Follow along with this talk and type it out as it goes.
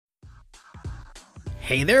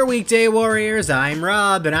Hey there, weekday warriors, I'm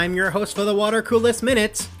Rob, and I'm your host for the Water Coolest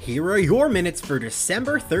Minutes. Here are your minutes for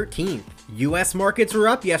December 13th. US markets were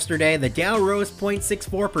up yesterday. The Dow rose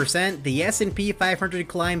 0.64%, the S&P 500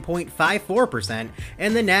 climbed 0.54%,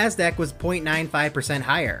 and the Nasdaq was 0.95%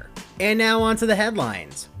 higher. And now on to the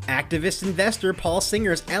headlines. Activist investor Paul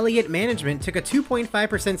Singer's Elliott management took a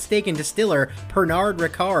 2.5% stake in distiller Pernod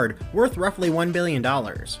Ricard, worth roughly $1 billion.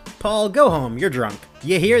 Paul, go home, you're drunk.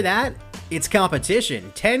 You hear that? It's competition.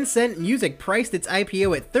 Tencent Music priced its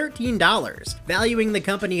IPO at $13, valuing the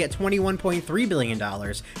company at $21.3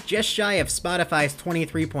 billion, just shy of Spotify's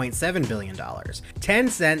 $23.7 billion.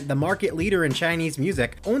 Tencent, the market leader in Chinese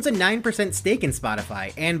music, owns a 9% stake in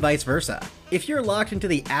Spotify, and vice versa. If you're locked into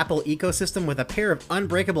the Apple ecosystem with a pair of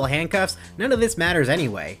unbreakable handcuffs, none of this matters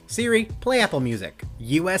anyway. Siri, play Apple Music.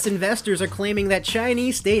 US investors are claiming that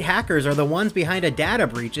Chinese state hackers are the ones behind a data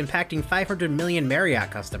breach impacting 500 million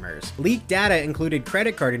Marriott customers. Leaked data included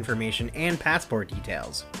credit card information and passport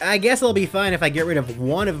details. I guess I'll be fine if I get rid of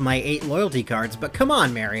one of my 8 loyalty cards, but come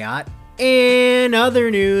on, Marriott. In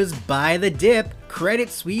other news, buy the dip. Credit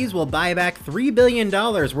Suisse will buy back $3 billion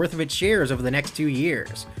worth of its shares over the next 2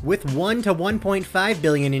 years, with $1 to $1.5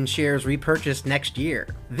 billion in shares repurchased next year.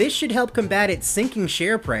 This should help combat its sinking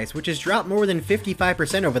share price, which has dropped more than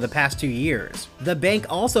 55% over the past 2 years. The bank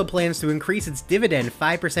also plans to increase its dividend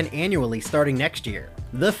 5% annually starting next year.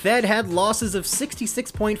 The Fed had losses of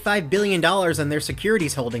 $66.5 billion on their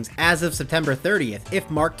securities holdings as of September 30th, if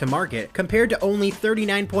marked to market, compared to only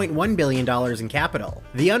 $39.1 billion in capital.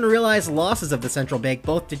 The unrealized losses of the central bank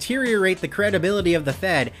both deteriorate the credibility of the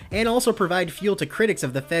Fed and also provide fuel to critics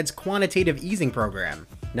of the Fed's quantitative easing program.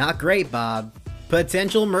 Not great, Bob.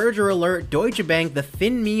 Potential merger alert. Deutsche Bank, the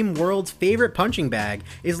fin-meme world's favorite punching bag,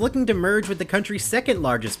 is looking to merge with the country's second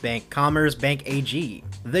largest bank, Commerzbank AG.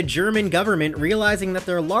 The German government, realizing that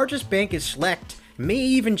their largest bank is Schlecht, may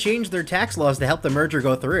even change their tax laws to help the merger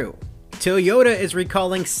go through. Toyota is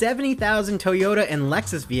recalling 70,000 Toyota and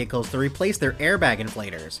Lexus vehicles to replace their airbag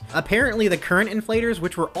inflators. Apparently, the current inflators,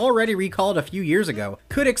 which were already recalled a few years ago,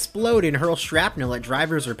 could explode and hurl shrapnel at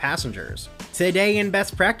drivers or passengers. Today in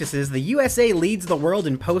best practices, the USA leads the world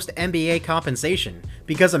in post-MBA compensation.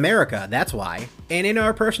 Because America, that's why. And in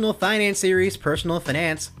our personal finance series, Personal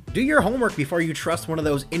Finance, do your homework before you trust one of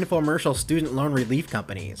those infomercial student loan relief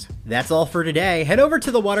companies. That's all for today. Head over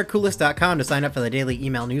to thewatercoolest.com to sign up for the daily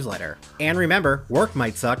email newsletter. And remember, work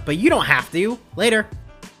might suck, but you don't have to. Later.